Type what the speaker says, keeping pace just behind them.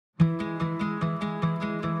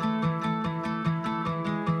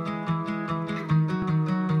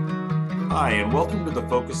Hi, and welcome to the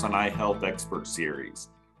Focus on Eye Health Expert Series.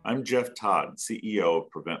 I'm Jeff Todd, CEO of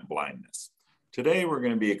Prevent Blindness. Today, we're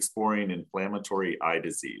going to be exploring inflammatory eye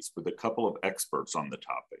disease with a couple of experts on the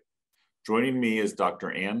topic. Joining me is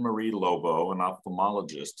Dr. Anne-Marie Lobo, an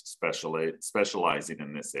ophthalmologist specializing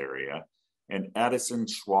in this area, and Addison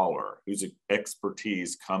Schwaller, whose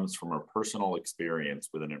expertise comes from her personal experience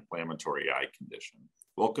with an inflammatory eye condition.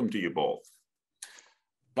 Welcome to you both.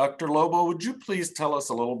 Dr. Lobo, would you please tell us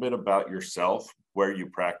a little bit about yourself, where you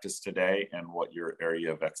practice today, and what your area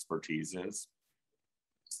of expertise is?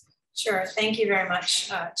 Sure. Thank you very much,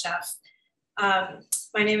 Jeff.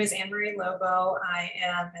 My name is Anne-Marie Lobo. I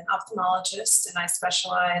am an ophthalmologist, and I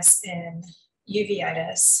specialize in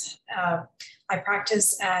uveitis. I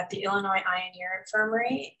practice at the Illinois Eye and Ear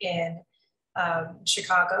Infirmary in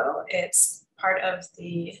Chicago. It's part of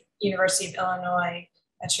the University of Illinois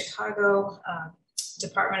at Chicago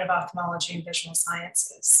Department of Ophthalmology and Visual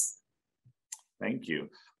Sciences. Thank you.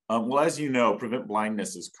 Well, as you know, Prevent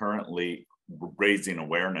Blindness is currently raising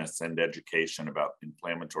awareness and education about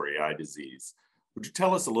inflammatory eye disease. Would you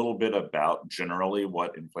tell us a little bit about generally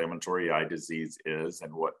what inflammatory eye disease is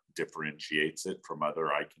and what differentiates it from other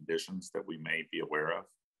eye conditions that we may be aware of?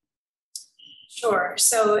 Sure.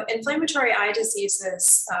 So inflammatory eye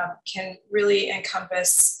diseases can really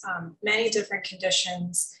encompass many different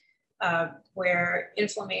conditions where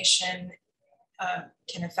inflammation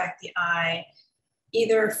can affect the eye,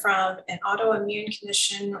 either from an autoimmune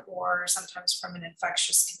condition or sometimes from an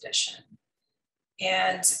infectious condition.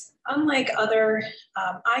 And unlike other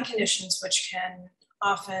eye conditions, which can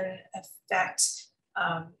often affect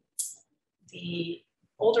the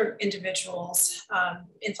older individuals,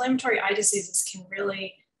 inflammatory eye diseases can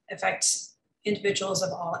really affect individuals of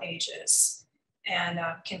all ages and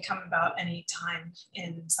can come about any time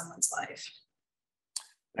in someone's life.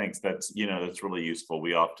 Thanks. That's really useful.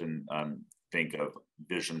 We often think of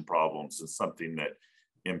vision problems as something that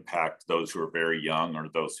impact those who are very young or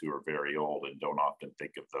those who are very old, and don't often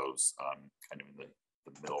think of those kind of in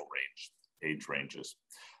the middle age ranges.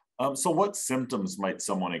 So what symptoms might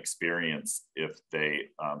someone experience if they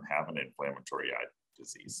have an inflammatory eye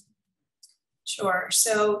disease? Sure.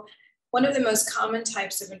 So one of the most common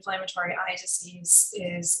types of inflammatory eye disease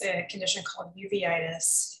is a condition called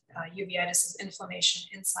uveitis. Uveitis is inflammation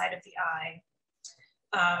inside of the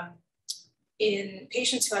eye. In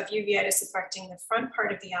patients who have uveitis affecting the front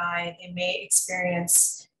part of the eye, they may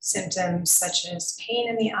experience symptoms such as pain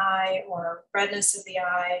in the eye or redness of the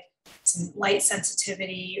eye, some light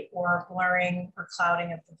sensitivity or blurring or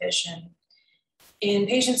clouding of the vision. In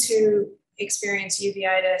patients who experience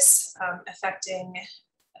uveitis affecting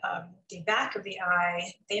the back of the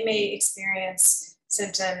eye, they may experience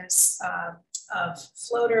symptoms of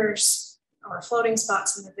floaters or floating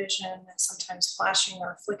spots in the vision, sometimes flashing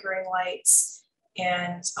or flickering lights,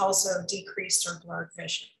 and also decreased or blurred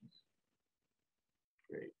vision.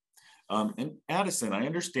 Great. And Addison, I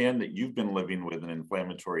understand that you've been living with an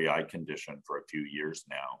inflammatory eye condition for a few years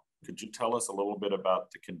now. Could you tell us a little bit about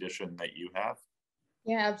the condition that you have?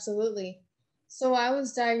 Yeah, absolutely. So I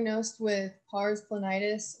was diagnosed with pars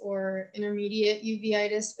planitis or intermediate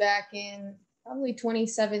uveitis back in probably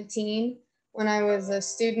 2017 when I was a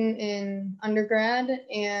student in undergrad,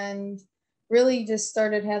 and really just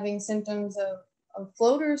started having symptoms of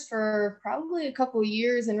floaters for probably a couple of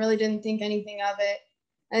years and really didn't think anything of it.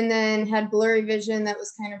 And then had blurry vision that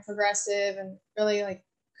was kind of progressive and really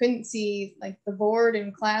couldn't see the board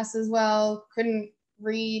in class as well, couldn't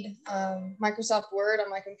read Microsoft Word on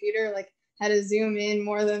my computer, had to zoom in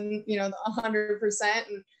more than, 100%.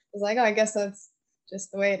 And I was like, oh, I guess that's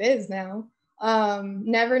just the way it is now.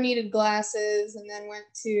 Never needed glasses, and then went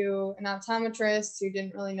to an optometrist who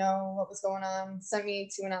didn't really know what was going on, sent me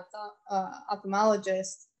to an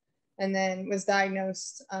ophthalmologist, and then was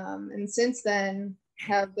diagnosed. And since then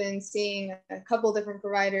have been seeing a couple different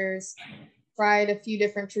providers, tried a few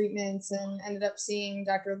different treatments, and ended up seeing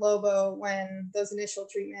Dr. Lobo when those initial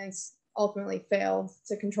treatments ultimately failed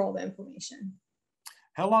to control the inflammation.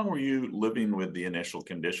 How long were you living with the initial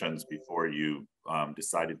conditions before you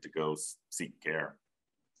decided to go seek care?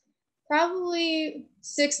 Probably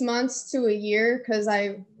 6 months to a year, because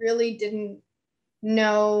I really didn't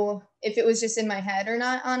know if it was just in my head or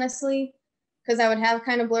not, honestly, because I would have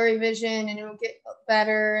kind of blurry vision and it would get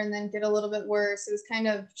better and then get a little bit worse. It was kind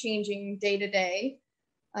of changing day to day,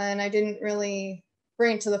 and I didn't really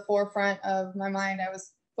bring it to the forefront of my mind. I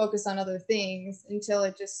was focused on other things until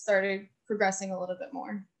it just started progressing a little bit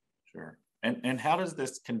more. Sure. And how does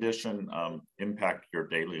this condition impact your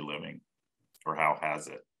daily living, or how has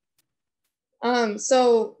it?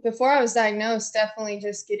 So before I was diagnosed, definitely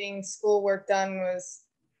just getting schoolwork done was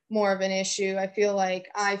more of an issue. I feel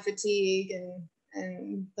like eye fatigue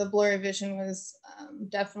and the blurry vision was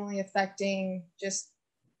definitely affecting just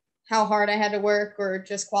how hard I had to work or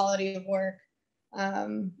just quality of work.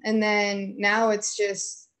 And then now it's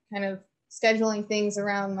just kind of scheduling things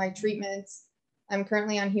around my treatments. I'm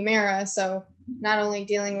currently on Humira, so not only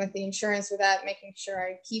dealing with the insurance with that, making sure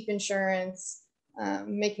I keep insurance,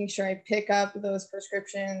 making sure I pick up those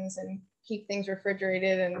prescriptions and keep things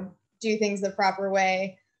refrigerated and do things the proper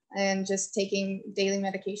way, and just taking daily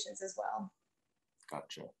medications as well.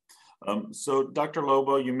 Gotcha. So Dr.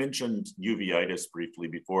 Lobo, you mentioned uveitis briefly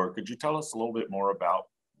before. Could you tell us a little bit more about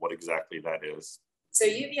what exactly that is? So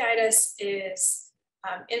uveitis is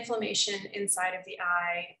inflammation inside of the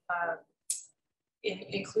eye,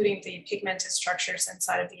 including the pigmented structures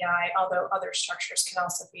inside of the eye, although other structures can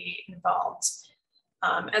also be involved.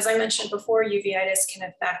 As I mentioned before, uveitis can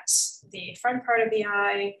affect the front part of the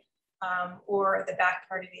eye, or the back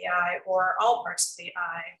part of the eye, or all parts of the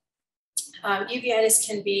eye. Uveitis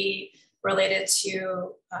can be related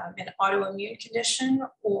to an autoimmune condition,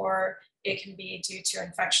 or it can be due to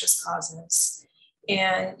infectious causes.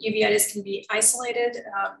 And uveitis can be isolated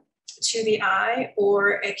to the eye,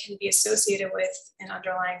 or it can be associated with an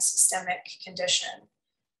underlying systemic condition.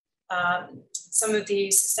 Some of the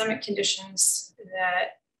systemic conditions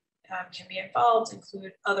that can be involved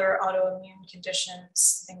include other autoimmune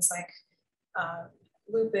conditions, things like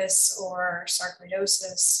lupus or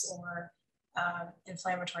sarcoidosis or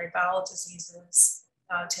inflammatory bowel diseases,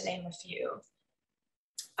 to name a few.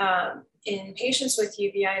 In patients with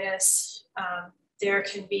uveitis, there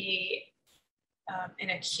can be an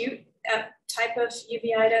acute type of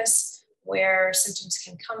uveitis where symptoms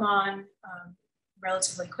can come on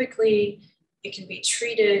relatively quickly. It can be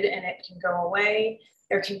treated and it can go away.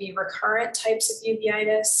 There can be recurrent types of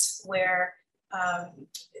uveitis where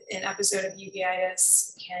an episode of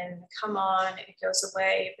uveitis can come on, it goes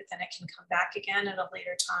away, but then it can come back again at a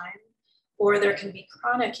later time. Or there can be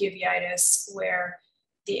chronic uveitis where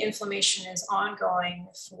the inflammation is ongoing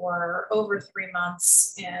for over 3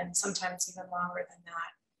 months and sometimes even longer than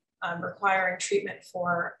that, requiring treatment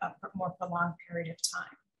for a more prolonged period of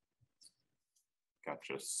time.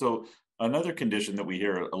 Gotcha. So another condition that we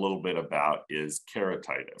hear a little bit about is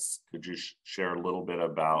keratitis. Could you share a little bit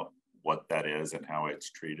about what that is and how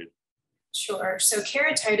it's treated? Sure. So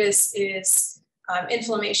keratitis is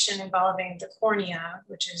inflammation involving the cornea,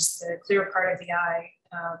 which is the clear part of the eye,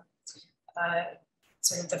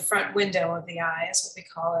 sort of the front window of the eye is what we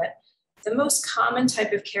call it. The most common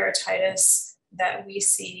type of keratitis that we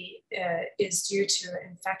see is due to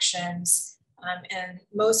infections, and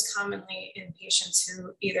most commonly in patients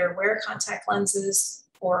who either wear contact lenses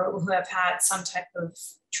or who have had some type of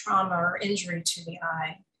trauma or injury to the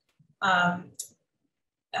eye.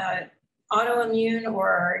 Autoimmune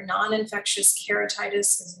or non-infectious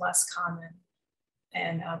keratitis is less common,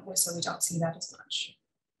 and so we don't see that as much.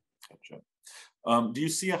 Gotcha. Do you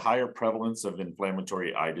see a higher prevalence of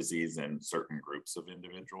inflammatory eye disease in certain groups of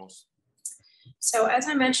individuals? So as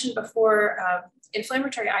I mentioned before,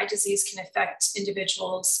 inflammatory eye disease can affect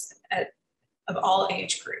individuals of all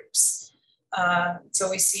age groups. So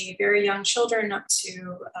we see very young children up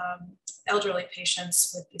to elderly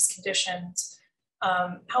patients with these conditions.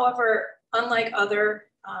 However, unlike other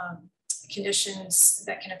conditions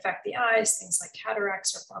that can affect the eyes, things like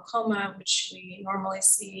cataracts or glaucoma, which we normally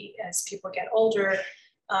see as people get older,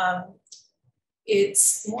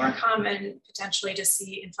 it's more common potentially to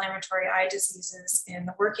see inflammatory eye diseases in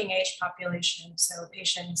the working age population, so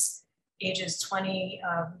patients ages 20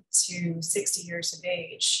 to 60 years of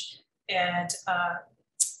age. And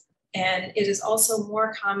it is also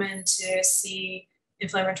more common to see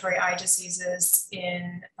inflammatory eye diseases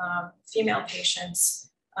in female patients,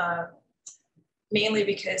 mainly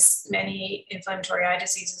because many inflammatory eye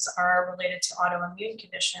diseases are related to autoimmune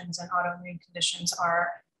conditions, and autoimmune conditions are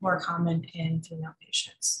more common in female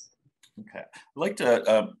patients. Okay, I'd like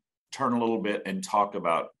to turn a little bit and talk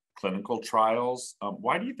about clinical trials.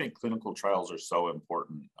 Why do you think clinical trials are so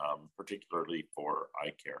important, particularly for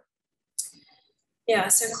eye care? Yeah,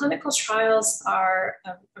 so clinical trials are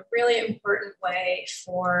a really important way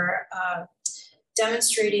for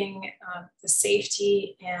demonstrating the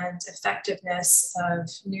safety and effectiveness of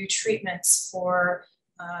new treatments for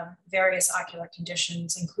various ocular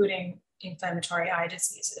conditions, including inflammatory eye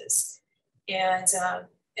diseases. And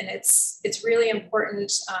it's really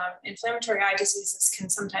important. Inflammatory eye diseases can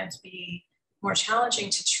sometimes be more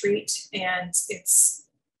challenging to treat, and it's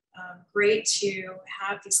great to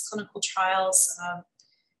have these clinical trials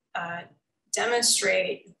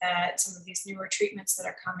demonstrate that some of these newer treatments that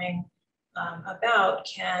are coming about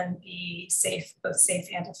can be safe, both safe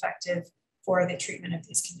and effective for the treatment of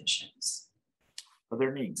these conditions. Are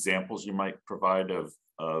there any examples you might provide of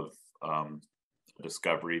a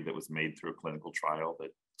discovery that was made through a clinical trial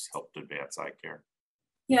that's helped advance eye care?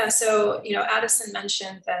 Yeah, so, Addison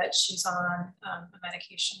mentioned that she's on a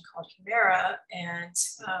medication called Humira, and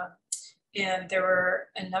there were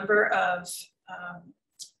a number of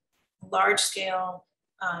large-scale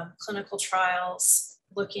clinical trials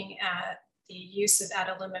looking at the use of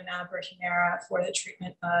adalimumab or Humira for the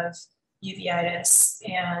treatment of uveitis,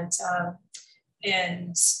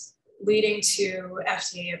 and leading to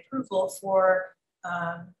FDA approval for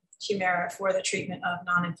Humira for the treatment of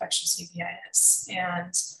non-infectious uveitis.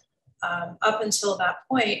 And up until that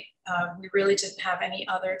point, we really didn't have any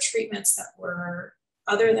other treatments that were,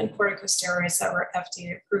 other than corticosteroids, that were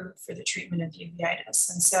FDA approved for the treatment of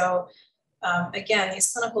uveitis. And so, again,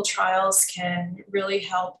 these clinical trials can really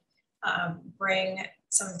help bring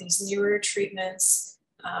some of these newer treatments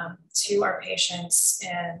to our patients,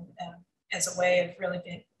 and as a way of really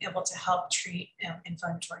being able to help treat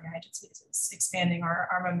inflammatory eye diseases, expanding our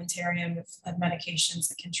armamentarium of medications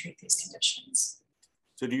that can treat these conditions.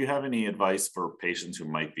 So do you have any advice for patients who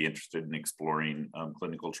might be interested in exploring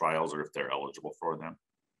clinical trials, or if they're eligible for them?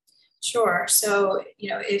 Sure. So,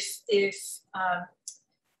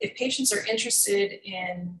 if patients are interested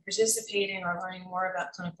in participating or learning more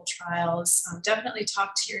about clinical trials, definitely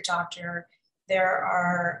talk to your doctor. There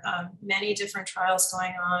are many different trials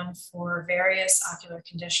going on for various ocular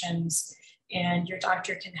conditions, and your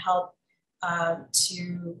doctor can help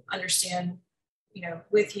to understand,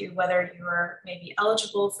 with you whether you are maybe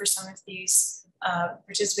eligible for some of these,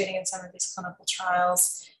 participating in some of these clinical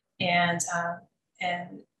trials. And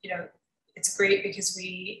it's great because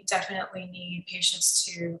we definitely need patients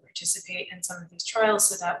to participate in some of these trials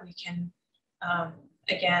so that we can,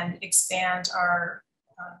 again, expand our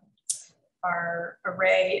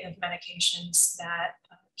array of medications that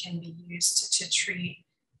can be used to treat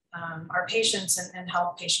our patients and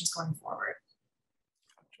help patients going forward.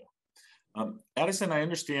 Gotcha. Addison, I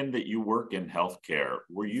understand that you work in healthcare.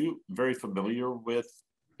 Were you very familiar with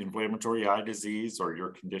inflammatory eye disease or your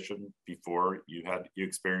condition before you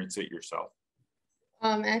experienced it yourself?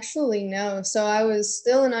 Actually, no. So I was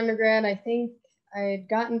still an undergrad. I think I had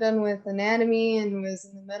gotten done with anatomy and was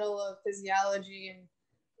in the middle of physiology, and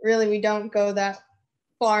really we don't go that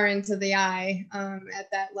far into the eye at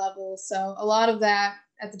that level. So a lot of that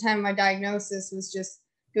at the time of my diagnosis was just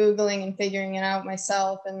Googling and figuring it out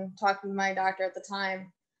myself and talking to my doctor at the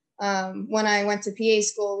time. When I went to PA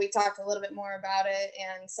school, we talked a little bit more about it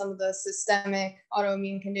and some of the systemic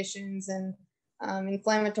autoimmune conditions and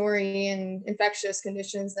inflammatory and infectious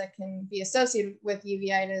conditions that can be associated with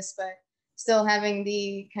uveitis, but still having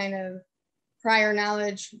the kind of prior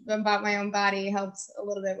knowledge about my own body helps a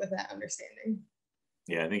little bit with that understanding.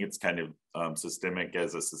 Yeah, I think it's kind of systemic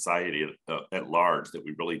as a society at large, that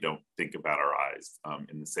we really don't think about our eyes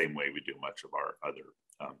in the same way we do much of our other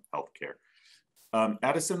healthcare.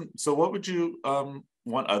 Addison, so what would you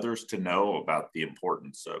want others to know about the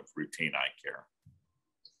importance of routine eye care?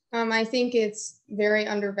 I think it's very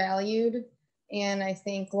undervalued, and I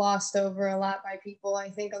think glossed over a lot by people. I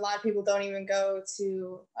think a lot of people don't even go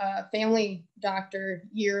to a family doctor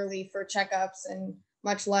yearly for checkups, and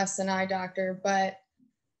much less an eye doctor. But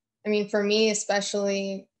I mean, for me,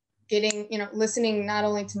 especially getting, listening not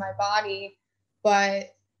only to my body,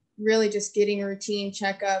 but really just getting routine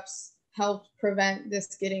checkups helped prevent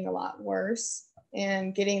this getting a lot worse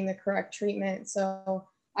and getting the correct treatment. So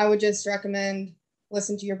I would just recommend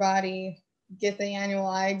listen to your body, get the annual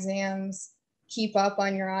eye exams, keep up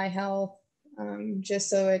on your eye health, just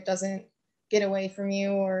so it doesn't get away from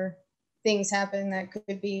you or things happen that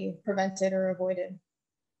could be prevented or avoided.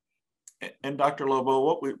 And Dr.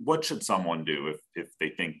 Lobo, what should someone do if they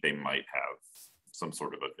think they might have some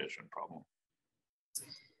sort of a vision problem?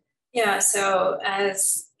 Yeah, so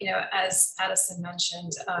as Addison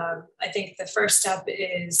mentioned, I think the first step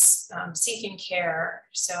is seeking care.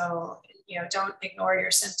 So don't ignore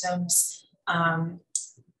your symptoms.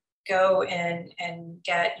 Go and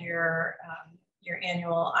get your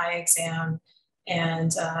annual eye exam,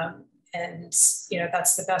 and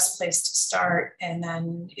that's the best place to start. And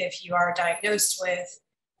then if you are diagnosed with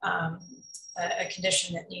a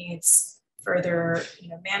condition that needs further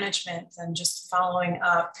management, then just following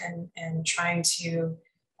up and trying to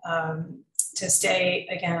stay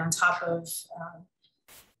again on top of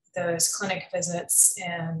those clinic visits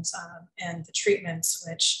and the treatments,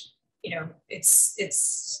 which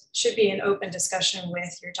it's should be an open discussion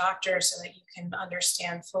with your doctor so that you can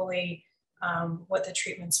understand fully what the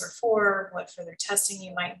treatments are for, what further testing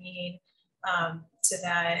you might need, so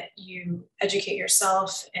that you educate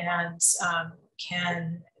yourself and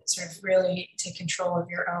can sort of really take control of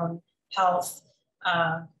your own health.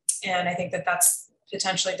 And I think that that's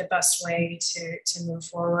potentially the best way to move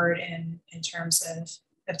forward in terms of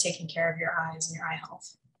taking care of your eyes and your eye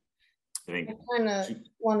health. I kind of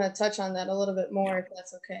want to touch on that a little bit more, if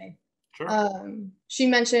that's okay. Sure. She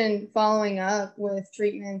mentioned following up with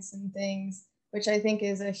treatments and things, which I think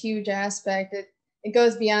is a huge aspect. It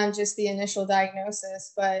goes beyond just the initial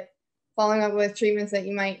diagnosis, but following up with treatments that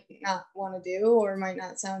you might not want to do or might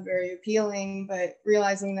not sound very appealing, but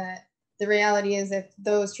realizing that the reality is if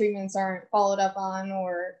those treatments aren't followed up on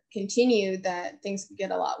or continued, that things could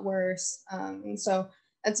get a lot worse. And so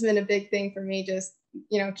that's been a big thing for me, just,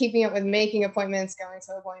 keeping up with making appointments, going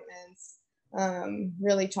to appointments,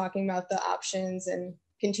 really talking about the options and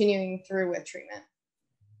continuing through with treatment.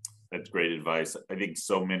 That's great advice. I think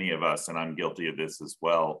so many of us, and I'm guilty of this as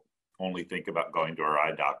well, only think about going to our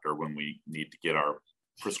eye doctor when we need to get our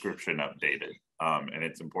prescription updated. And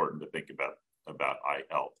it's important to think about eye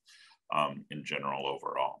health in general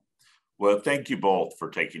overall. Well, thank you both for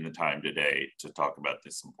taking the time today to talk about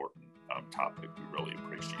this important topic. We really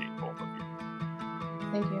appreciate both of you.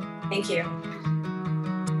 Thank you. Thank you.